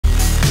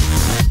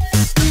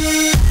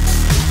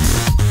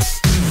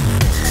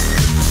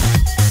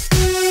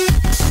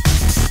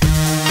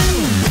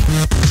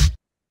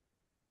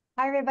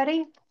Hi,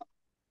 everybody.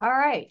 All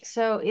right,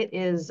 so it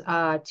is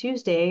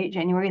Tuesday,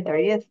 January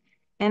 30th,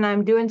 and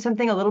I'm doing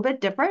something a little bit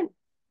different.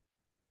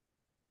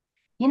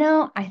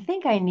 I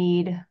think I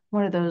need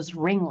one of those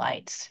ring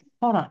lights.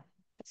 Hold on.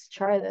 Let's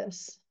try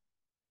this.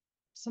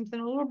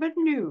 Something a little bit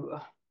new.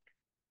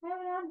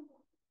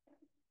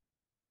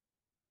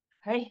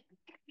 Hey,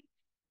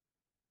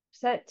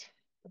 set.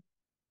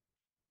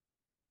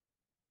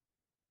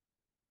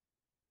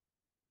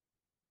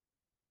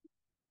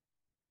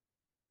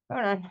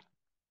 Hold on.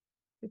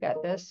 We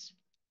got this.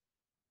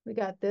 We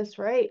got this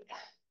right.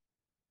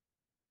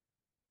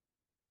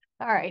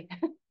 All right.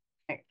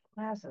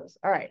 Glasses.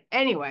 All right.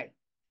 Anyway,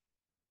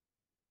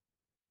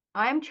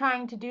 I'm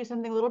trying to do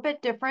something a little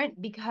bit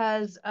different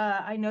because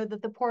I know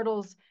that the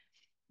portals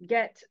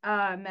get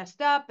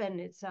messed up and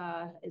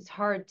it's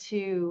hard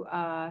to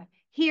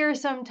hear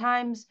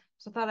sometimes.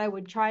 So I thought I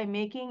would try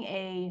making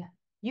a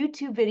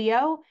YouTube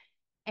video,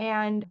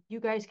 and you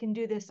guys can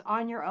do this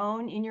on your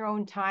own in your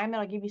own time. And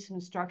I'll give you some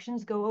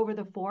instructions. Go over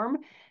the form.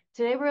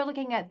 Today we're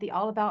looking at the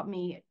All About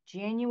Me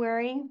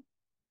January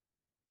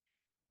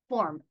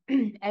form.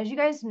 As you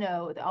guys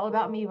know, the All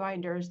About Me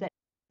binders that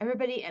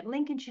everybody at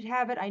Lincoln should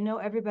have it. I know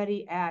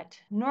everybody at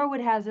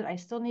Norwood has it. I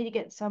still need to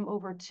get some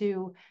over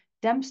to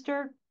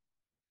Dempster,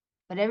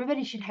 but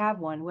everybody should have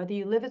one, whether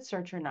you live at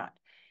Search or not.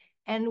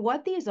 And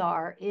what these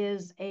are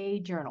is a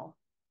journal.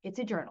 It's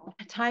a journal.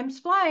 Time's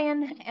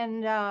flying,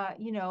 and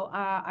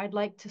I'd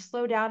like to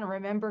slow down and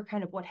remember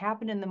kind of what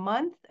happened in the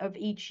month of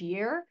each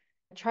year.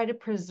 Try to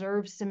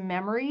preserve some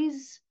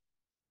memories,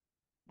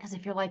 because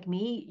if you're like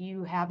me,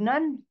 you have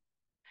none.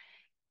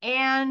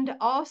 And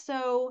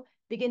also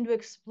begin to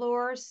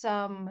explore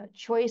some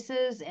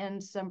choices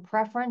and some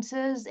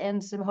preferences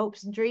and some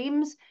hopes and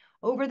dreams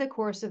over the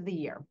course of the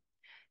year.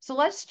 So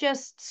let's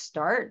just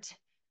start.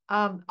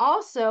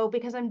 Also,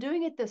 because I'm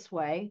doing it this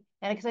way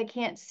and because I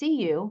can't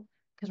see you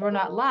because we're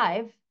not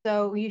live,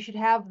 so you should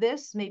have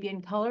this maybe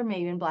in color,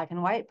 maybe in black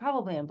and white,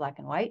 probably in black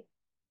and white.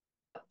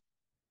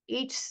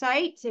 Each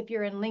site, if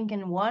you're in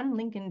Lincoln 1,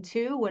 Lincoln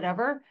 2,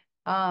 whatever,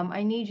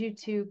 I need you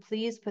to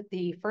please put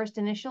the first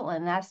initial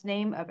and last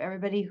name of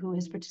everybody who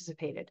has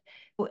participated.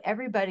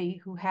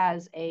 Everybody who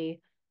has a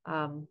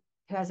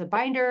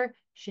binder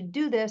should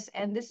do this,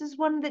 and this is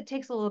one that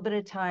takes a little bit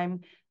of time,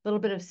 a little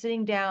bit of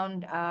sitting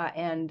down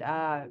and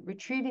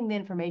retrieving the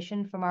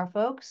information from our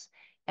folks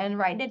and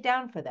writing it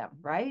down for them,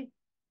 right?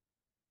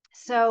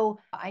 So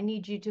I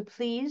need you to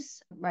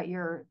please write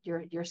your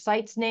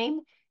site's name,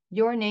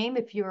 your name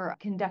if you're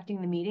conducting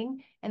the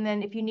meeting, and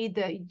then if you need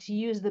to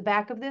use the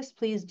back of this,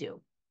 please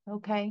do.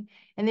 Okay,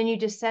 and then you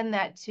just send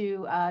that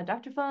to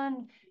Dr.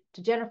 Fun,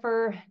 to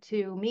Jennifer,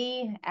 to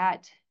me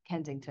at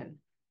Kensington.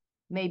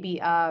 Maybe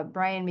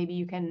Brian, maybe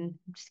you can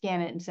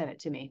scan it and send it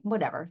to me.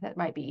 Whatever, that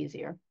might be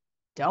easier.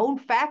 Don't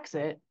fax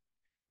it.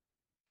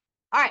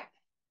 All right.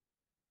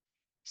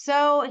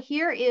 So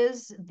here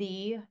is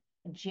the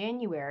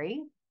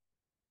January.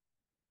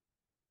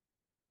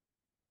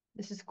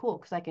 This is cool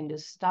because I can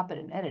just stop it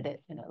and edit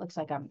it, and it looks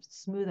like I'm a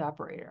smooth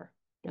operator.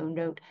 Don't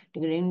don't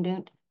don't don't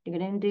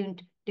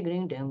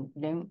don't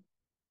don't don't.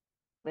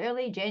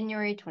 Clearly,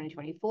 January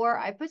 2024.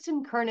 I put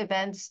some current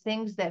events,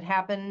 things that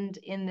happened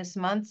in this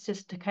month,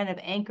 just to kind of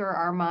anchor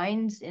our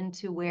minds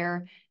into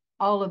where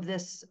all of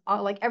this,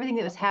 like everything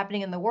that was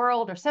happening in the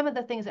world, or some of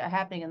the things that are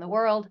happening in the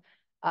world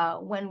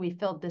when we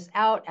filled this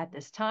out at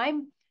this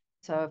time.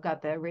 So I've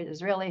got the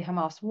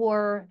Israeli-Hamas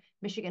war.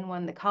 Michigan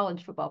won the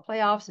college football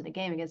playoffs in a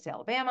game against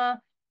Alabama,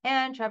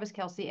 and Travis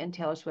Kelce and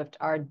Taylor Swift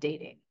are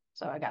dating.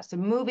 So I got some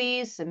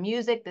movies, some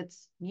music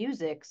that's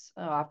music's.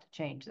 Oh, I'll have to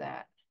change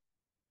that.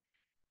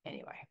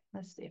 Anyway,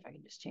 let's see if I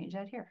can just change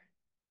that here.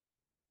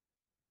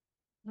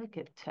 Look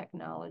at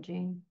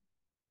technology.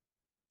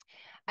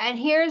 And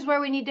here's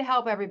where we need to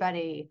help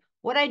everybody.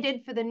 What I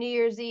did for the New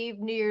Year's Eve,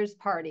 New Year's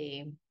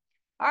party.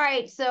 All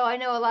right, so I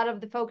know a lot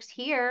of the folks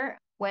here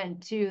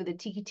went to the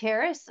Tiki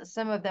Terrace.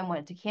 Some of them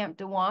went to Camp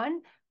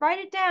Dewan. Write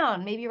it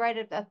down. Maybe write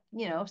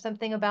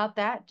something about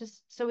that,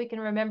 just so we can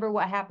remember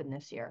what happened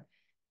this year.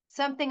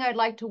 Something I'd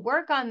like to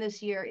work on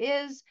this year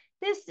is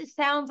this. It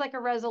sounds like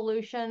a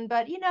resolution,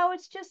 but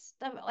it's just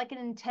like an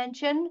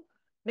intention.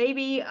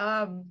 Maybe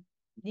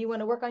you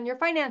want to work on your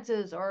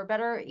finances or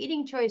better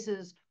eating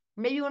choices.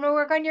 Maybe you want to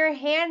work on your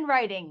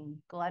handwriting,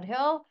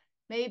 Gledhill.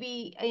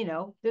 Maybe,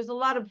 there's a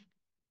lot of,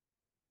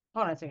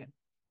 hold on a second.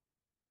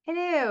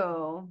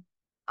 Hello.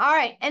 All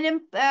right.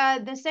 And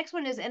this next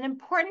one is an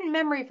important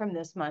memory from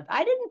this month.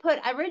 I didn't put,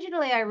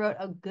 originally I wrote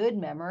a good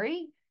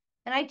memory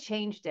and I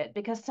changed it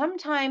because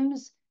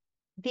sometimes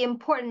the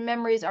important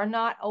memories are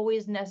not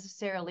always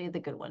necessarily the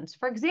good ones.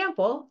 For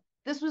example,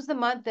 this was the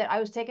month that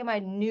I was taking my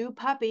new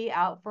puppy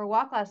out for a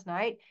walk last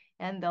night,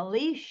 and the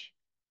leash,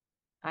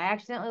 I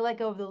accidentally let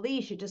go of the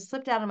leash. It just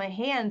slipped out of my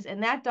hands,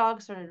 and that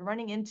dog started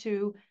running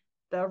into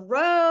the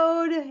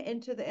road,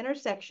 into the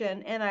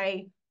intersection, and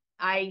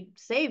I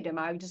saved him.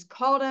 I just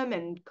called him,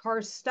 and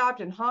cars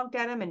stopped and honked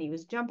at him, and he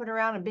was jumping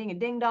around and being a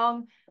ding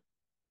dong.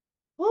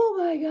 Oh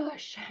my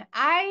gosh.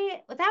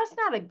 That's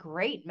not a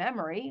great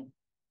memory,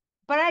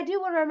 But I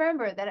do want to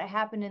remember that it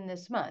happened in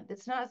this month.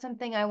 It's not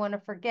something I want to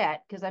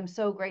forget because I'm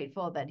so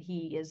grateful that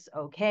he is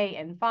okay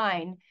and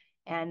fine.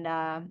 And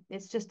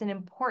it's just an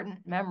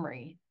important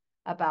memory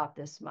about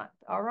this month.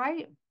 All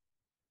right.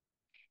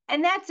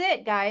 And that's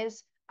it,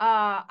 guys.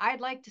 I'd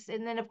like to,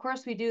 and then of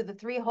course we do the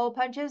 3 hole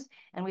punches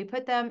and we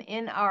put them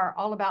in our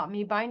All About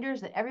Me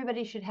binders that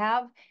everybody should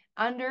have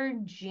under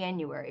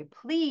January.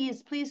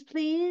 Please, please,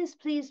 please,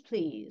 please,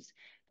 please,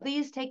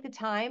 please take the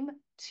time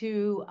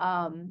to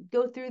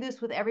go through this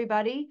with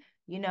everybody.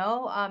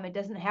 It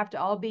doesn't have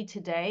to all be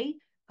today.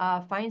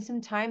 Find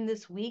some time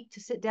this week to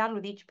sit down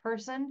with each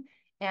person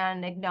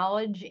and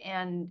acknowledge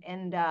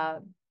and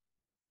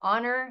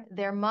honor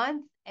their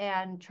month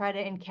and try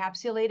to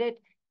encapsulate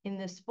it in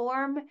this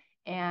form.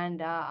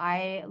 And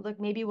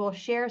maybe we'll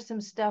share some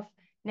stuff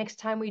next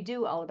time we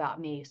do All About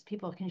Me, so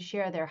people can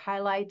share their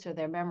highlights or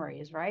their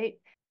memories, right?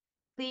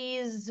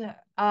 Please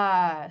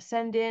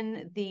send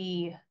in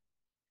the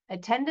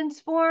attendance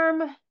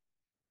form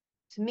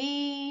to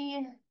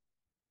me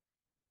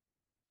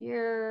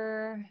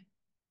here.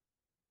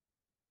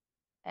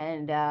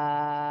 And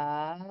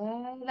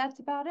that's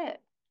about it.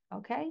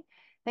 Okay.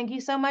 Thank you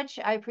so much.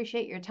 I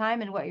appreciate your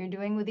time and what you're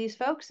doing with these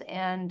folks.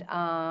 And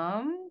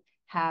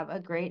have a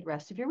great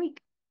rest of your week.